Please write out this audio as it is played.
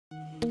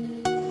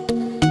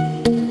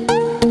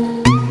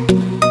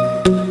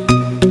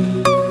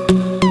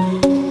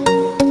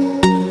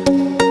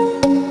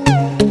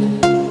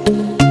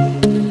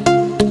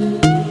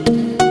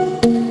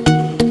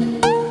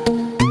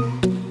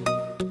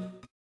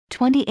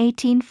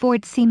2018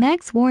 Ford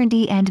C-Max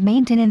Warranty and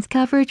Maintenance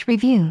Coverage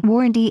Review.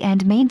 Warranty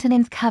and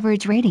Maintenance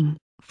Coverage Rating.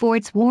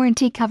 Ford's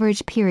warranty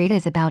coverage period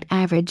is about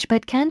average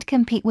but can't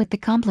compete with the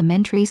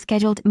complimentary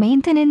scheduled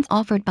maintenance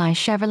offered by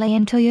Chevrolet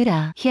and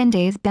Toyota.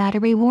 Hyundai's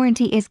battery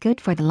warranty is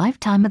good for the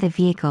lifetime of the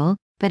vehicle,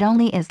 but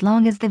only as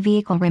long as the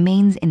vehicle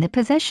remains in the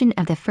possession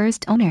of the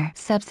first owner.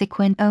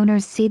 Subsequent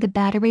owners see the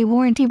battery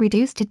warranty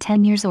reduced to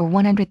 10 years or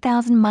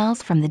 100,000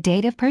 miles from the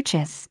date of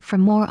purchase. For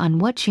more on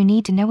what you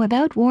need to know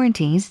about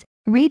warranties,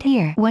 read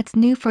here. What's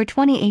new for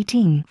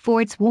 2018?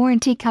 Ford's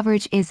warranty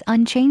coverage is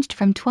unchanged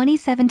from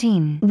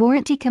 2017.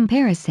 Warranty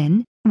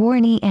comparison,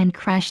 warranty and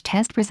crash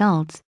test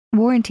results.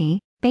 Warranty,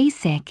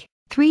 basic,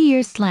 3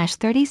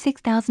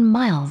 years/36,000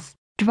 miles.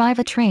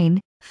 Drivetrain,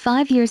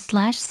 5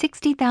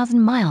 years/60,000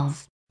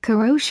 miles.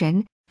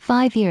 Corrosion,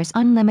 5 years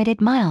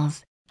unlimited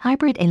miles.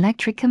 Hybrid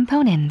electric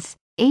components,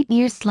 8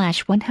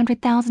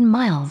 years/100,000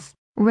 miles.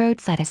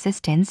 Roadside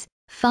assistance,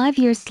 5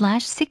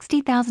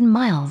 years/60,000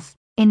 miles.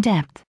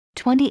 In-depth,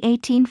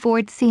 2018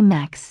 Ford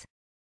C-Max.